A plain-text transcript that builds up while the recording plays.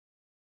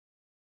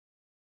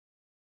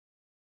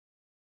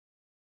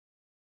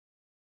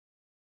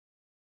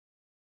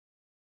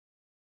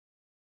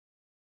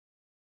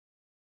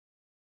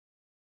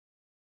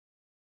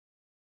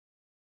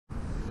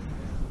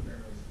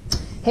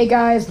Hey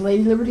guys,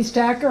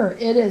 LadyLibertyStacker.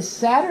 It is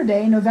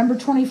Saturday, November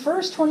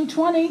 21st,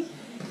 2020,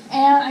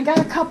 and I got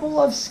a couple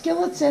of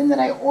skillets in that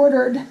I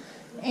ordered,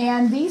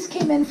 and these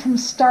came in from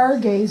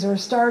Stargazer.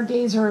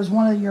 Stargazer is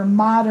one of your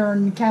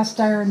modern cast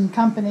iron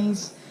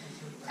companies,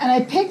 and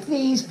I picked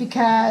these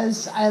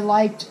because I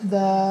liked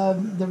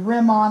the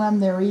rim on them.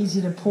 They were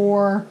easy to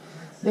pour.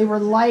 They were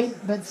light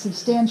but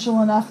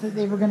substantial enough that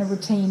they were going to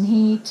retain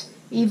heat.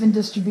 Even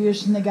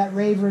distribution, they got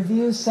rave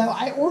reviews. So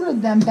I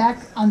ordered them back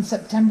on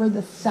September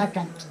the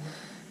 2nd.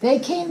 They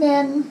came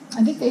in,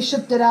 I think they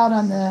shipped it out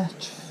on the,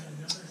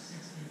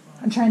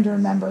 I'm trying to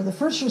remember, the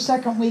first or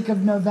second week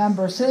of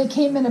November. So they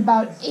came in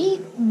about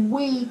 8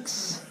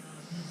 weeks,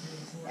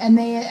 and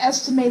they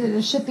estimated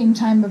a shipping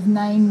time of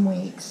 9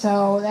 weeks.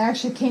 So they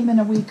actually came in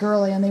a week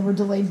early, and they were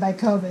delayed by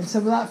COVID. So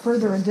without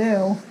further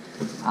ado,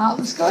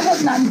 let's go ahead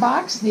and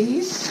unbox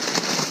these.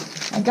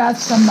 I got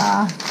some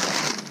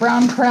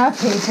brown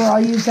craft paper.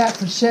 I'll use that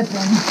for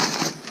shipping.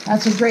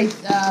 That's a great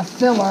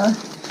filler.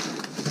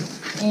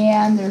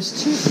 And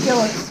there's 2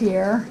 skillets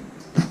here.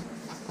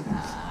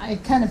 I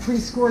kind of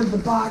pre-scored the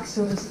box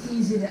so it's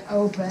easy to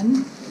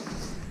open.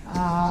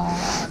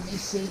 Let me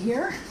see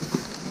here.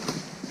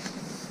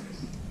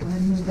 Go ahead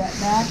and move that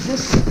back.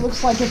 This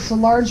looks like it's the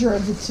larger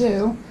of the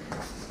 2.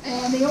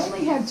 And they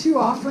only have 2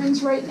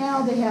 offerings right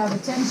now. They have a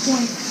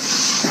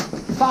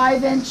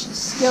 10.5-inch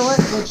skillet,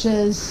 which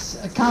is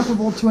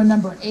comparable to a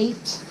number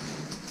 8.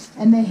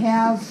 And they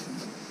have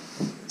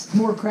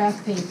more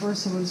craft paper,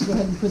 so we'll just go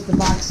ahead and put the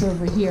box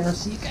over here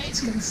so you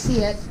guys can see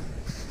it.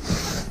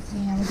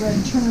 And we'll go ahead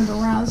and turn it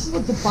around. This is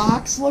what the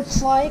box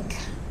looks like.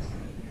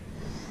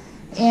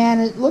 And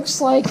it looks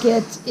like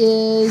it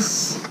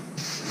is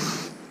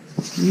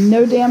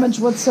no damage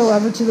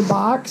whatsoever to the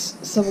box.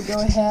 So we'll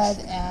go ahead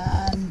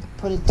and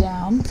put it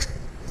down.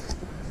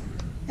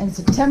 And it's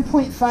a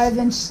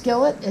 10.5-inch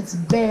skillet. It's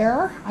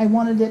bare. I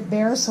wanted it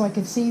bare so I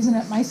could season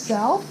it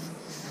myself.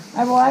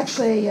 I will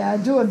actually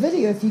do a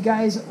video if you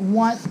guys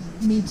want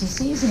me to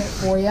season it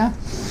for you.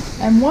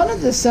 And one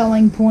of the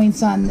selling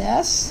points on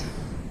this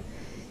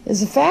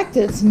is the fact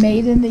that it's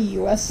made in the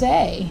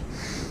USA.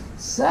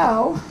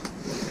 So,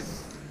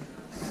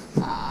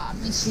 let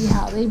me see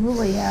how they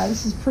really have.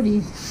 This is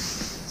pretty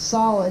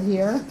solid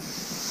here.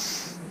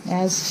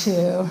 As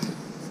to,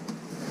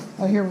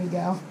 oh, here we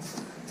go.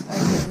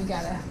 Okay, we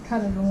gotta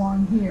cut it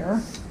along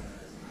here.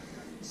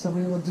 So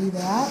we will do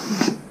that.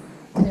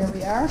 There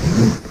we are.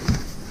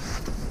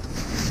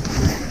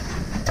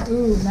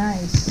 Ooh,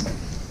 nice.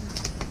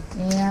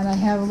 And I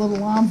have a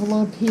little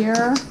envelope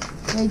here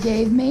they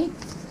gave me.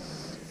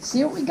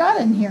 See what we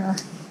got in here.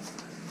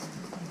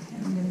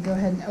 I'm going to go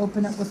ahead and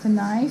open it with a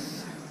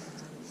knife.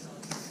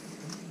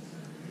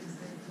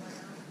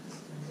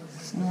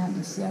 And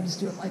let's see, I'll just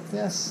do it like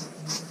this.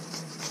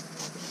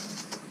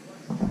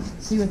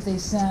 See what they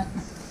sent.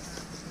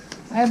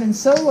 I have been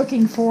so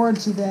looking forward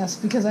to this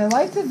because I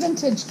like the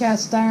vintage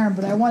cast iron,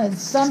 but I wanted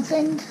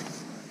something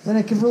that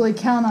I could really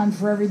count on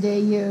for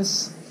everyday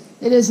use.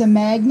 It is a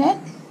magnet.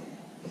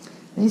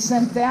 They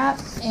sent that,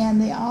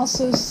 and they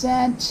also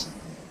sent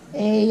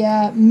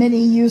a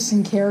mini use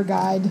and care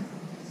guide.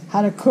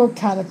 How to cook,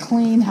 how to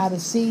clean, how to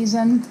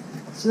season.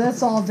 So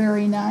that's all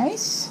very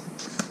nice.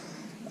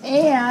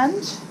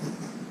 And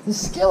the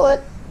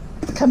skillet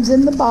comes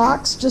in the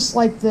box just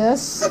like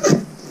this.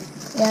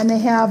 And they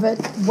have it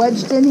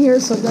wedged in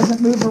here so it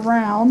doesn't move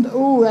around.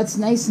 Ooh, that's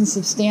nice and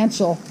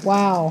substantial.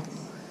 Wow.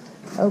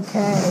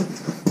 Okay.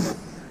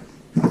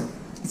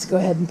 Let's go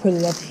ahead and put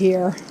it up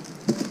here.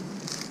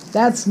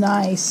 That's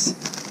nice.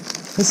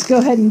 Let's go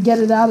ahead and get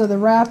it out of the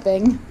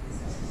wrapping.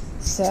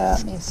 So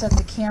let me set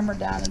the camera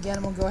down again,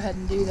 and we'll go ahead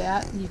and do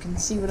that. You can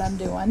see what I'm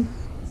doing.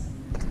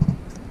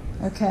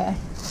 Okay.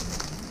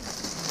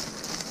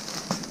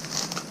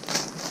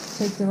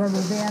 Take the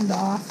rubber band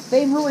off.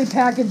 They really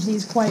packaged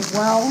these quite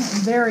well.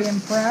 I'm very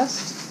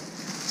impressed.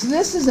 So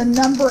this is a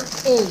number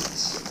 8.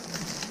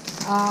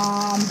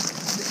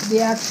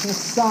 The actual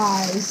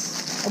size.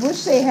 I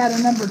wish they had a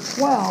number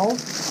 12.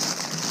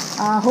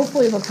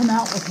 Hopefully they'll come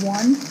out with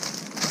one.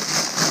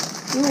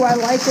 Ooh, I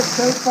like it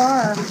so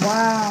far.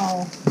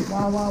 Wow.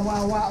 Wow, wow,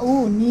 wow, wow.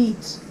 Ooh,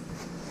 neat.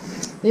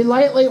 They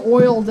lightly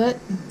oiled it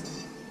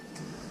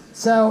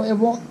so it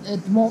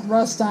won't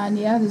rust on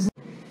you.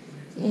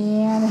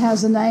 And it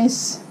has a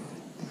nice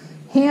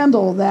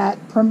handle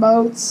that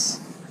promotes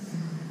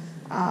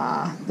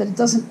that it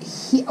doesn't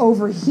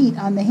overheat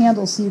on the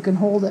handle so you can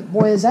hold it.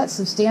 Boy, is that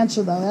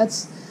substantial though.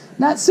 That's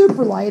not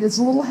super light. It's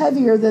a little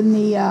heavier than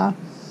the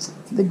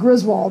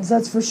Griswolds,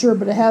 that's for sure,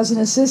 but it has an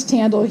assist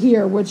handle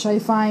here, which I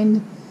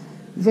find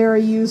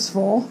very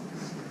useful.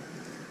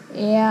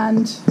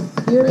 And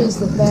here is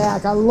the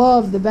back. I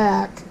love the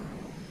back.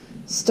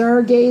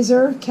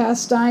 Stargazer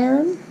cast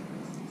iron.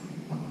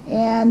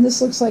 And this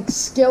looks like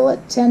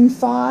Skillet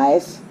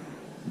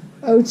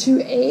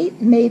 10.5-028,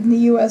 made in the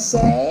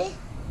USA.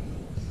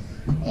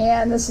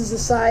 And this is the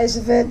size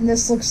of it, and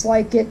this looks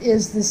like it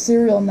is the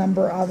serial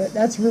number of it.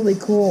 That's really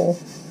cool.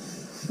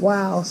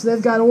 Wow, so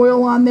they've got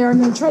oil on there. I'm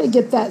going to try to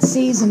get that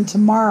seasoned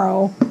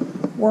tomorrow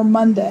or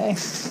Monday.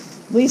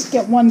 At least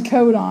get one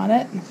coat on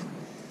it.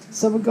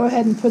 So we'll go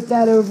ahead and put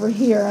that over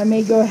here. I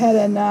may go ahead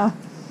and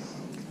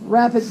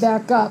wrap it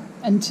back up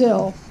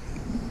until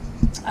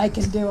I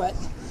can do it.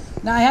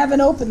 Now, I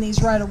haven't opened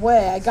these right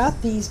away. I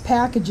got these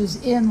packages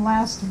in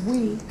last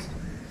week,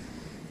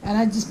 and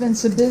I've just been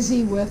so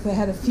busy with, I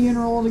had a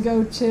funeral to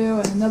go to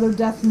and another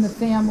death in the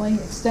family,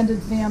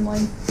 extended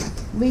family,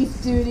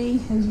 leaf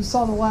duty, as you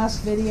saw the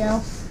last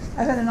video.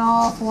 I've had an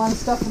awful lot of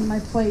stuff on my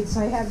plate, so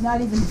I have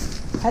not even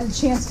had a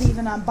chance to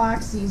even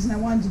unbox these, and I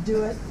wanted to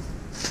do it,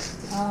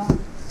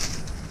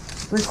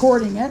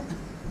 recording it.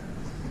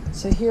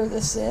 So here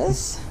this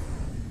is.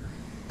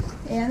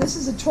 And this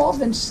is a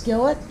 12-inch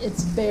skillet.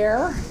 It's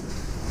bare,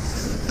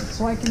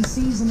 so I can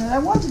season it. I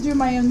want to do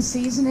my own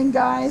seasoning,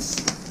 guys.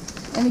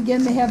 And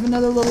again, they have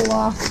another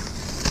little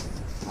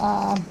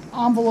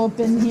envelope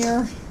in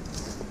here.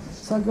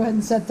 So I'll go ahead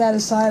and set that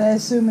aside. I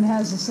assume it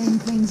has the same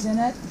things in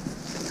it.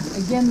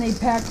 Again, they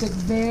packed it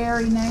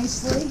very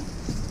nicely.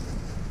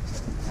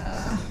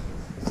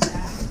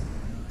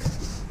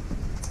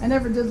 I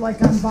never did like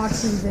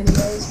unboxing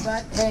videos,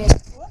 but hey,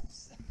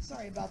 whoops,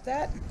 sorry about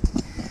that.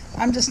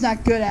 I'm just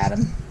not good at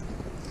them.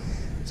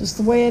 Just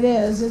the way it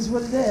is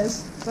what it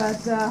is. But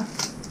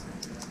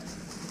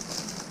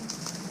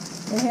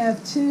they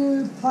have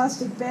 2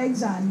 plastic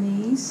bags on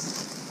these.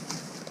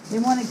 They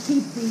want to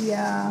keep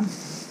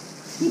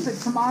it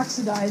from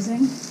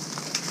oxidizing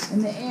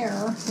in the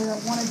air. They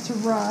don't want it to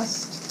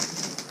rust.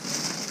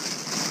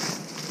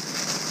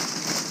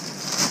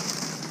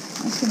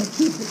 I'm just going to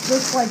keep it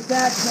just like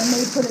that, because I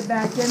may put it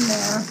back in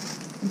there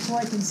until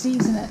I can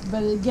season it.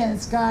 But again,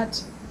 it's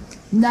got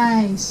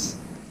nice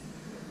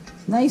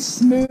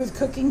smooth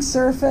cooking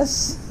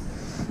surface.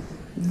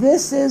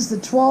 This is the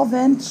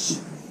 12-inch,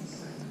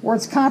 or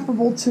it's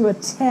comparable to a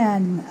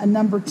 10, a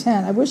number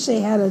 10. I wish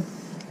they had a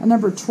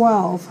number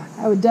 12.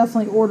 I would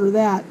definitely order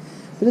that.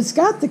 But it's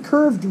got the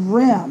curved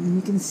rim.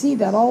 You can see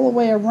that all the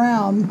way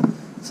around,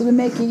 so to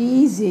make it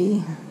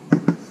easy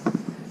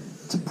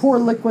to pour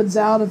liquids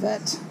out of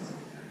it.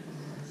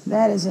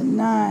 That is a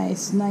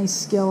nice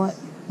skillet.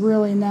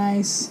 Really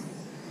nice.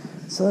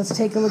 So let's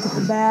take a look at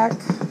the back.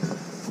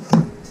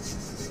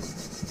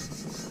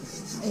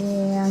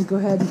 And go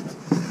ahead.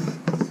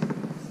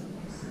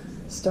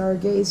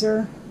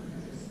 Stargazer,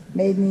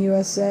 made in the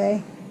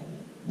USA.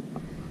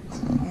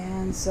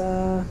 And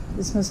so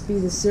this must be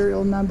the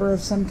serial number of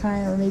some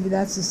kind, or maybe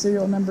that's the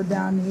serial number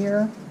down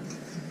here.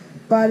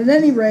 But at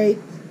any rate,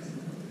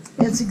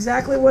 it's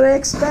exactly what I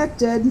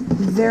expected.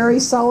 Very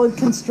solid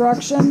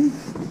construction.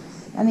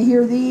 And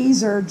here,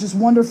 these are just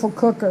wonderful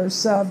cookers.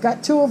 So I've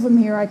got 2 of them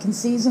here. I can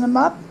season them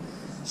up,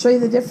 show you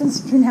the difference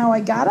between how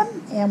I got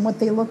them and what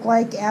they look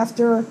like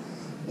after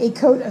a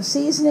coat of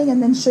seasoning,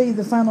 and then show you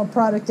the final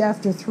product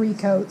after 3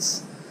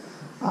 coats.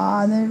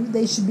 And then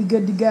they should be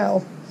good to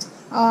go.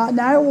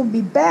 Now I will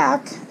be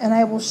back, and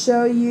I will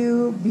show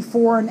you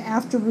before and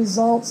after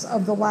results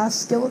of the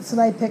last skillets that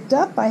I picked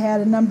up. I had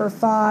a number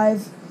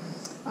 5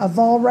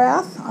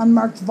 Valrath,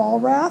 unmarked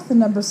Valrath, a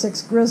number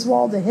 6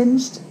 Griswold, a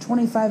hinged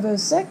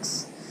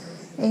 2506,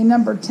 a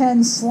number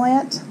 10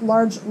 slant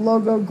large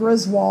logo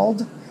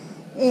Griswold,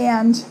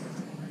 and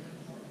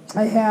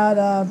I had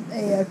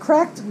a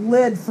cracked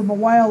lid from a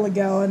while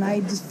ago, and I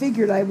just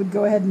figured I would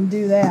go ahead and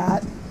do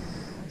that.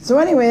 So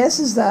anyway, this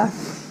is I'll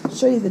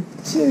show you the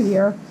 2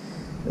 here.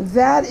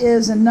 That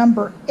is a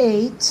number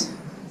 8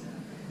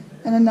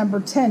 and a number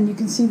 10. You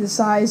can see the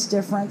size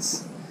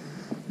difference.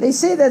 They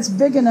say that's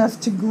big enough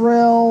to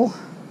grill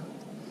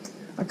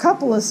a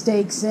couple of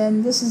steaks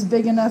in. This is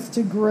big enough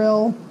to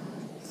grill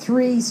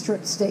 3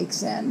 strip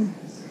steaks in.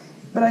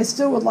 But I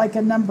still would like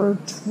a number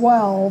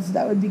 12.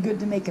 That would be good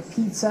to make a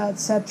pizza,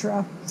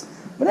 etc.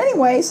 But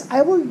anyways,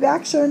 I will be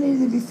back showing you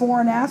the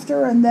before and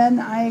after, and then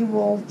I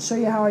will show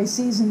you how I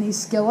season these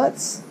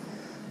skillets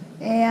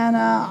and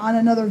on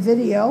another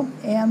video,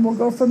 and we'll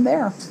go from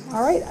there.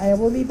 All right, I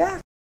will be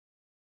back.